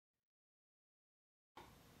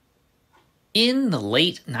In the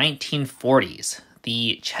late 1940s,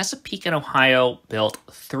 the Chesapeake and Ohio built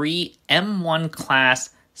 3 M1 class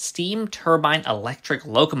steam turbine electric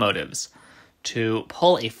locomotives to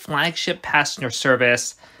pull a flagship passenger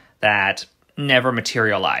service that never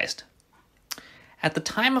materialized. At the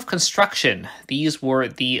time of construction, these were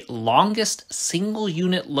the longest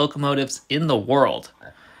single-unit locomotives in the world.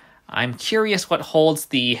 I'm curious what holds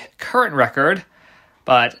the current record,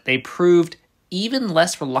 but they proved even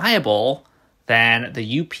less reliable than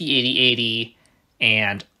the UP8080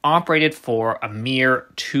 and operated for a mere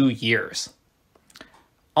 2 years.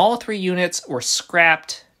 All 3 units were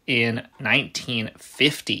scrapped in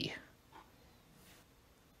 1950.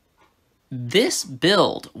 This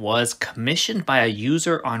build was commissioned by a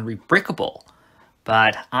user on Rebrickable,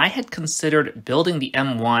 but I had considered building the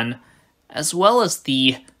M1 as well as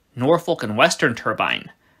the Norfolk and Western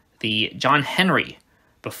turbine, the John Henry,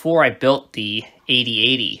 before I built the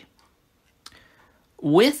 8080.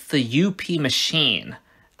 With the UP machine,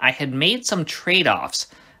 I had made some trade-offs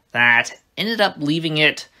that ended up leaving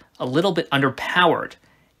it a little bit underpowered,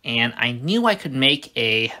 and I knew I could make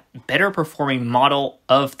a better performing model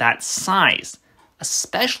of that size,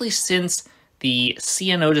 especially since the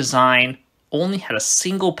C&O design only had a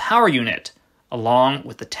single power unit along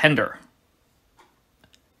with the tender.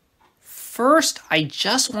 First, I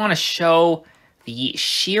just want to show the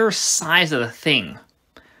sheer size of the thing.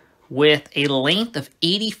 With a length of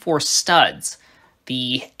 84 studs,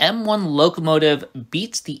 the M1 locomotive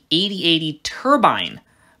beats the 8080 turbine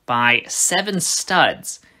by 7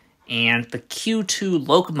 studs, and the Q2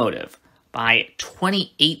 locomotive by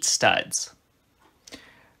 28 studs.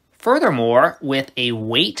 Furthermore, with a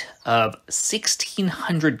weight of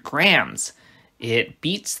 1,600 grams, it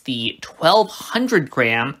beats the 1,200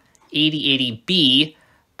 gram 8080B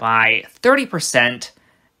by 30%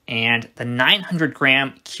 and the 900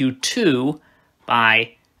 gram Q2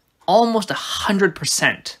 by almost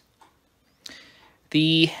 100%.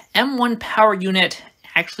 The M1 power unit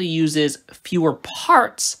actually uses fewer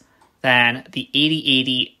parts than the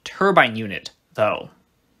 8080 turbine unit, though.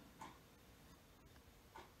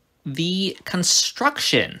 The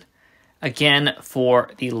construction, again for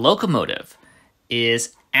the locomotive,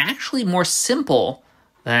 is actually more simple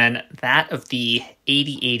than that of the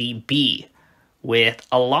 8080B, with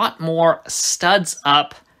a lot more studs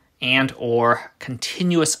up and or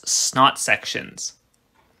continuous snot sections.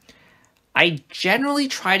 I generally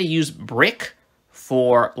try to use brick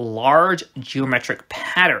for large geometric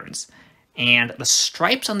patterns, and the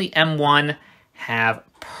stripes on the M1 have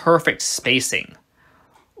perfect spacing.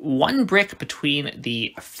 1 brick between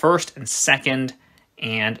the first and second,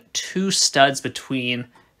 and 2 studs between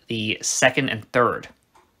the second and third.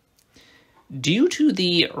 Due to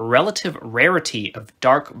the relative rarity of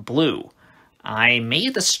dark blue, I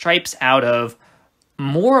made the stripes out of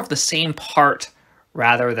more of the same part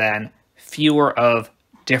rather than fewer of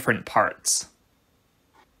different parts.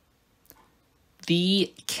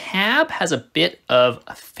 The cab has a bit of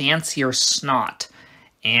a fancier snot,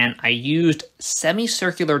 and I used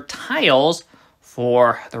semicircular tiles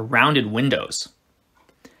for the rounded windows.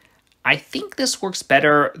 I think this works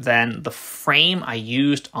better than the frame I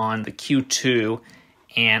used on the Q2,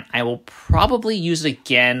 and I will probably use it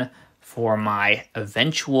again for my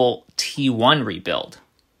eventual T1 rebuild.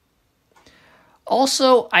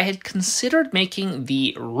 Also, I had considered making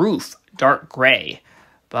the roof dark gray,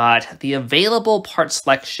 but the available part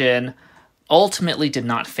selection ultimately did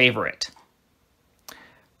not favor it.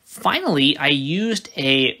 Finally, I used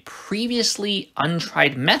a previously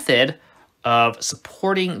untried method of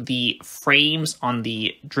supporting the frames on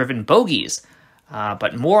the driven bogies,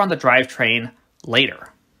 but more on the drivetrain later.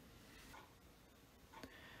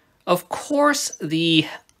 Of course, the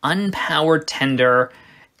unpowered tender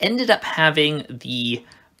ended up having the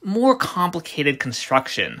more complicated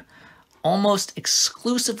construction, almost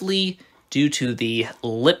exclusively due to the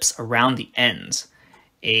lips around the ends,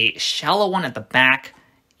 a shallow one at the back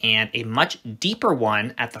and a much deeper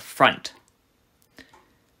one at the front.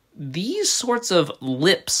 These sorts of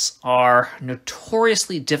lips are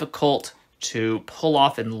notoriously difficult to pull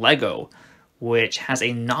off in Lego, which has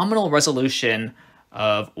a nominal resolution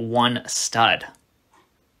of 1 stud.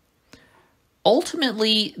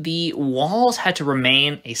 Ultimately, the walls had to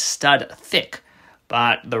remain a stud thick,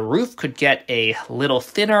 but the roof could get a little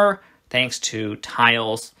thinner thanks to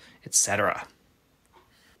tiles, etc.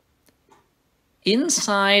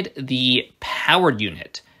 Inside the powered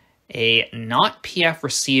unit, a NOT-PF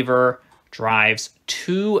receiver drives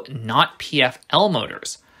 2 NOT-PF L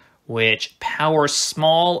motors, which power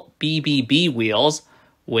small BBB wheels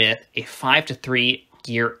with a 5-to-3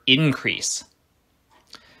 gear increase.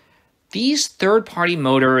 These third-party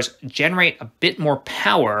motors generate a bit more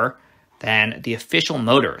power than the official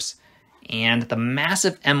motors, and the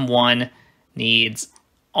massive M1 needs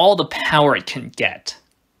all the power it can get.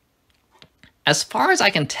 As far as I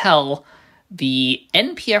can tell, the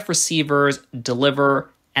NPF receivers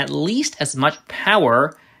deliver at least as much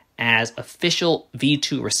power as official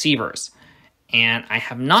V2 receivers, and I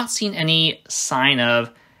have not seen any sign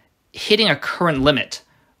of hitting a current limit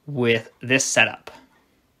with this setup.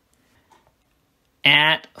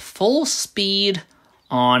 At full speed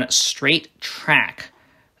on straight track,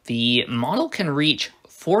 the model can reach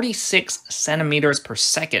 46 centimeters per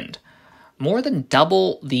second, more than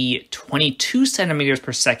double the 22 centimeters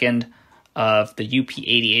per second of the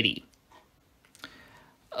UP8080.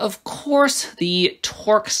 Of course, the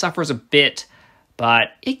torque suffers a bit,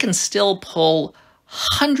 but it can still pull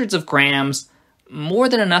hundreds of grams, more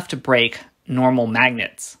than enough to break normal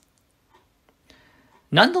magnets.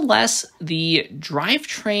 Nonetheless, the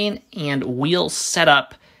drivetrain and wheel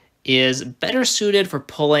setup is better suited for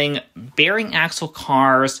pulling bearing axle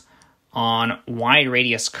cars on wide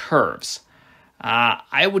radius curves.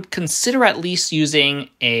 I would consider at least using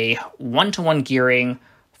a 1-to-1 gearing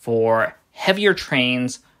for heavier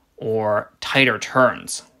trains or tighter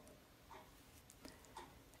turns.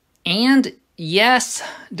 And yes,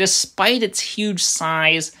 despite its huge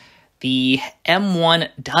size, the M1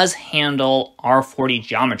 does handle R40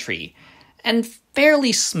 geometry, and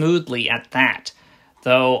fairly smoothly at that,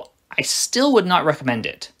 though I still would not recommend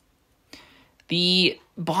it. The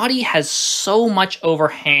body has so much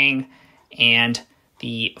overhang, and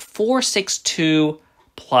the 462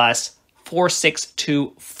 plus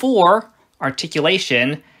 4624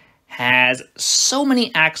 articulation has so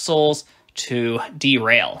many axles to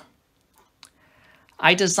derail.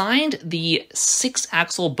 I designed the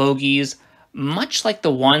 6-axle bogies much like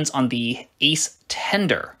the ones on the Ace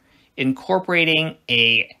Tender, incorporating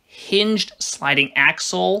a hinged sliding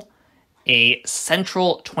axle, a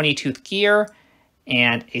central 20-tooth gear,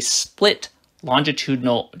 and a split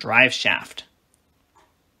longitudinal drive shaft.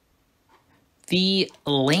 The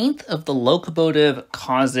length of the locomotive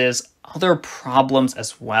causes other problems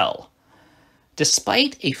as well.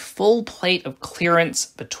 Despite a full plate of clearance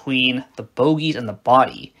between the bogies and the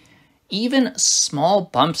body, even small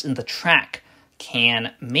bumps in the track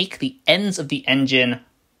can make the ends of the engine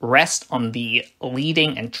rest on the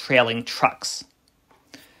leading and trailing trucks.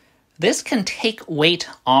 This can take weight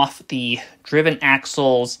off the driven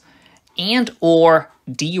axles and/or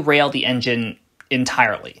derail the engine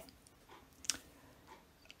entirely.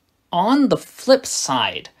 On the flip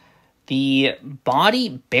side, the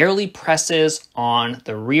body barely presses on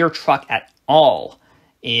the rear truck at all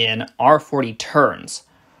in R40 turns,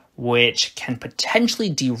 which can potentially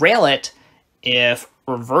derail it if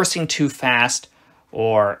reversing too fast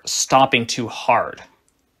or stopping too hard.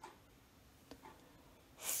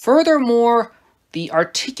 Furthermore, the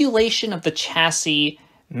articulation of the chassis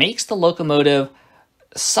makes the locomotive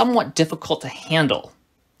somewhat difficult to handle.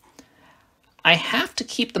 I have to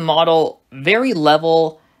keep the model very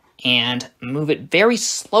level and move it very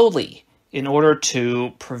slowly in order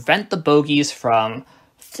to prevent the bogies from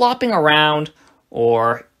flopping around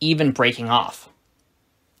or even breaking off.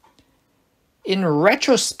 In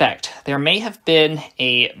retrospect, there may have been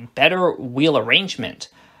a better wheel arrangement,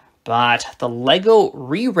 but the Lego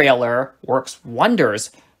re-railer works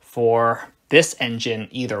wonders for this engine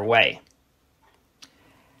either way.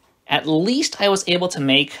 At least I was able to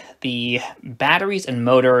make the batteries and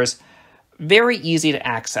motors very easy to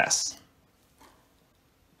access.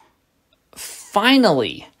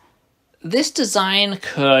 Finally, this design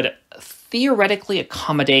could theoretically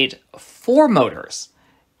accommodate 4 motors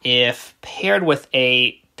if paired with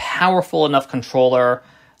a powerful enough controller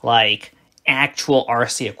like actual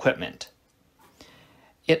RC equipment.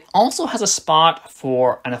 It also has a spot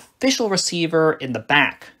for an official receiver in the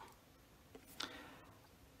back.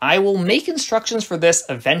 I will make instructions for this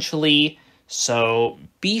eventually, so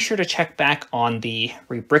be sure to check back on the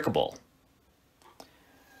Rebrickable.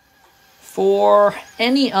 For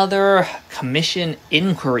any other commission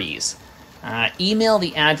inquiries, email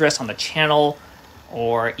the address on the channel,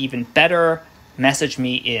 or even better, message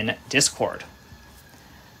me in Discord.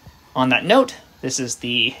 On that note, this is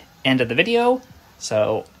the end of the video,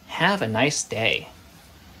 so have a nice day.